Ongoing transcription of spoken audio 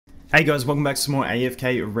Hey guys, welcome back to some more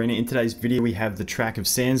AFK Arena. In today's video we have the Track of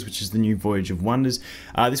Sands, which is the new Voyage of Wonders.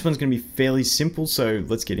 This one's going to be fairly simple, so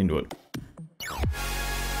let's get into it.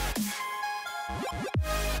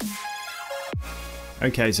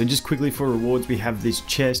 Okay, so just quickly for rewards, we have this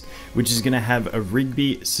chest, which is going to have a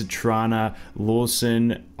Rigby, Citrana,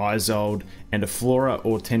 Lawson, Isolde, and a Flora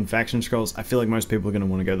or 10 faction scrolls. I feel like most people are going to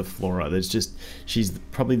want to go the Flora. She's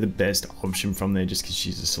probably the best option from there just because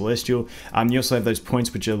she's a Celestial. You also have those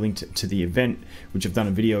points which are linked to the event, which I've done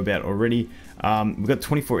a video about already. We've got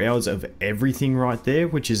 24 hours of everything right there,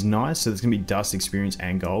 which is nice. So there's going to be dust, experience,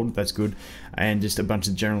 and gold. That's good. And just a bunch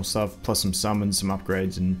of general stuff, plus some summons, some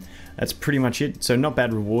upgrades, and that's pretty much it. So not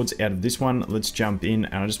bad rewards out of this one. Let's jump in,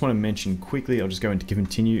 and I just want to mention quickly, I'll just go into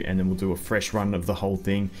continue, and then we'll do a fresh run of the whole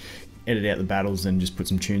thing, edit out the battles, and just put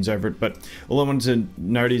some tunes over it. But all I wanted to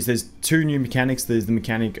note is there's two new mechanics. There's the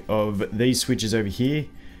mechanic of these switches over here,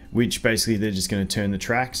 which basically they're just going to turn the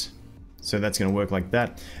tracks. So that's going to work like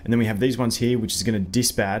that. And then we have these ones here, which is going to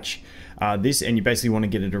dispatch this, and you basically want to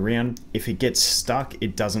get it around. If it gets stuck,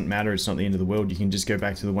 it doesn't matter. It's not the end of the world. You can just go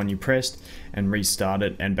back to the one you pressed and restart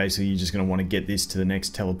it. And basically you're just going to want to get this to the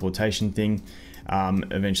next teleportation thing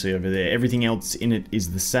eventually over there. Everything else in it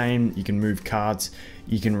is the same. You can move carts.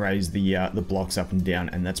 You can raise the blocks up and down,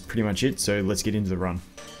 and that's pretty much it. So let's get into the run.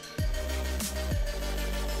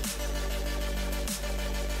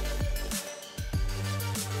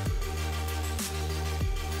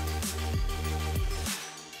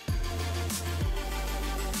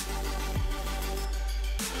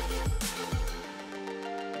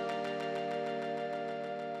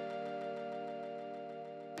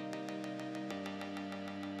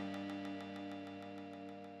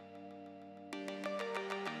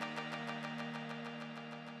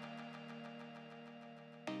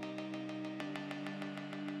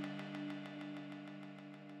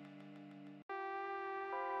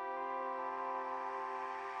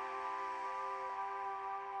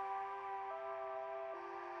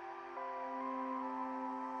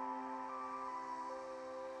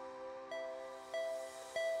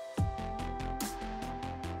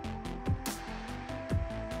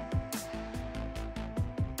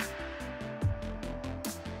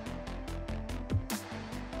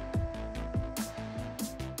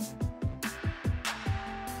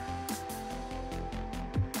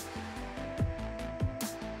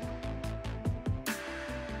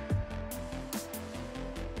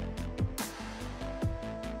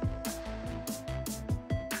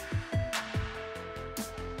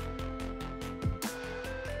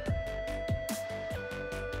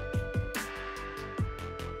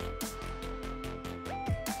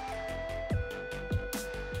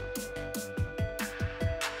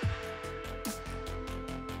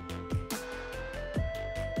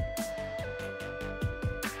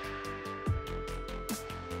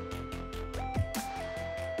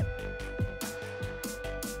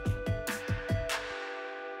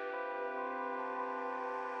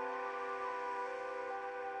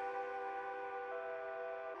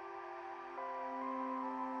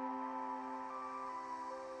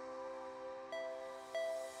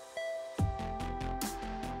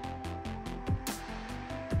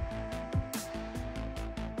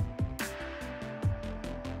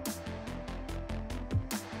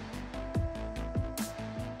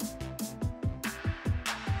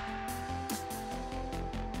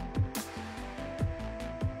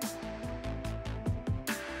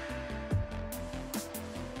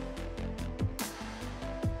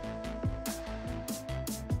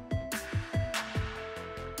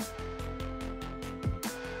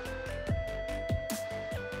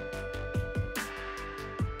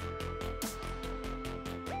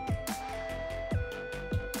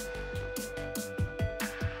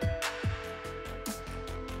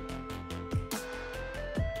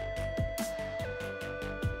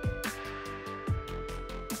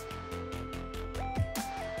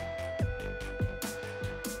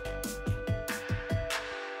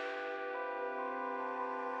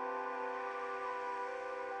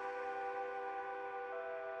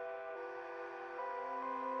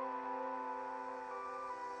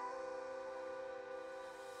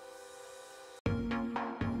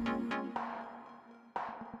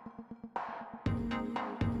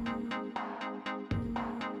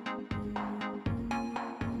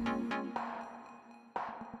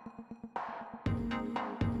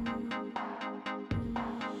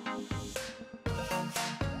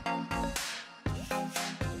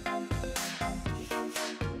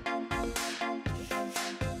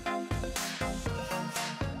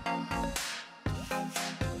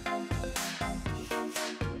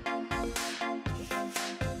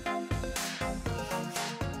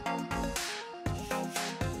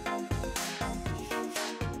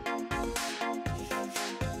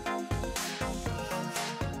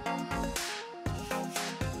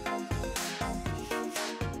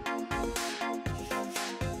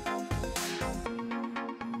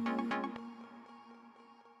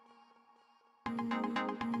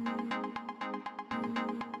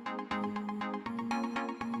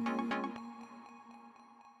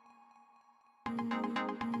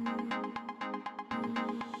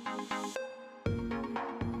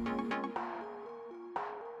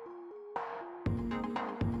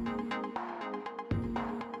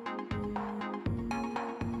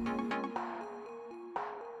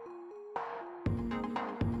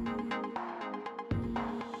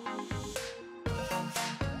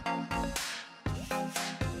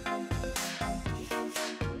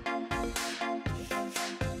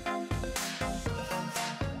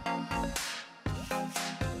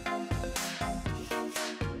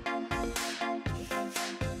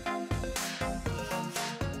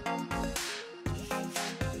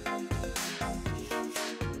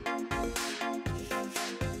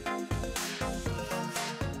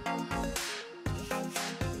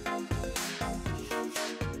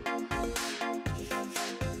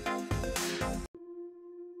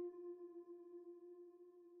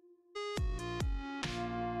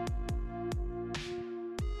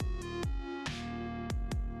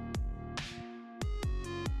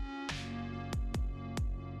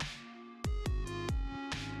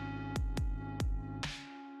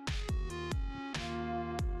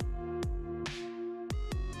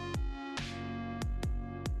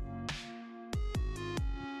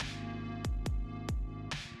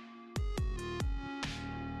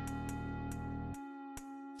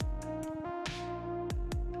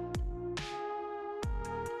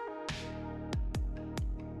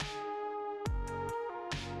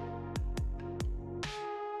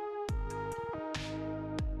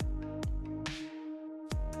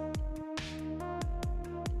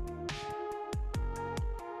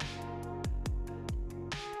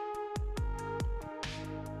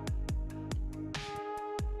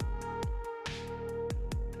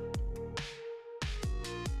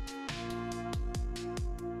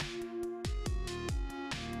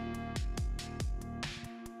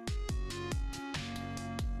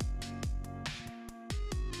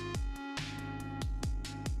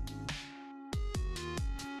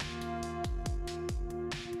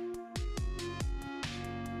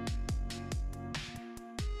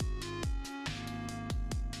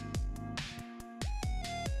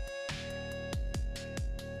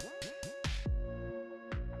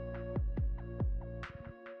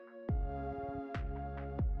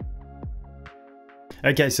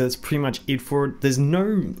 Okay, so that's pretty much it for it.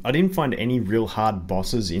 I didn't find any real hard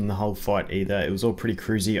bosses in the whole fight either. It was all pretty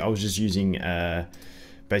cruisy. I was just using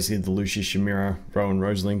basically the Lucius Shamira Rowan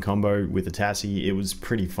Rosalind combo with the Tassie. It was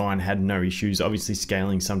pretty fine, had no issues. Obviously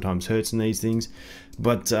scaling sometimes hurts in these things,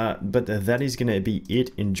 but that is going to be it.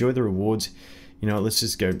 Enjoy the rewards. You know, let's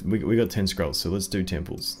just go. We got 10 scrolls, so let's do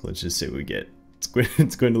temples. Let's just see what we get.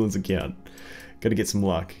 It's Gwendolyn's account. Got to get some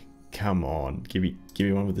luck. Come on, give me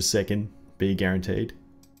one with a second. Be guaranteed.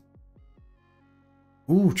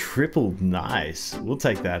 Ooh, triple, nice. We'll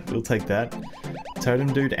take that. We'll take that.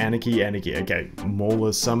 Totem dude, Anarchy. Okay, more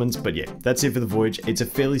less summons, but yeah, that's it for the Voyage. It's a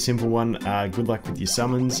fairly simple one. Good luck with your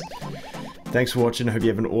summons. Thanks for watching. I hope you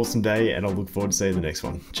have an awesome day, and I'll look forward to seeing you in the next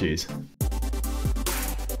one. Cheers.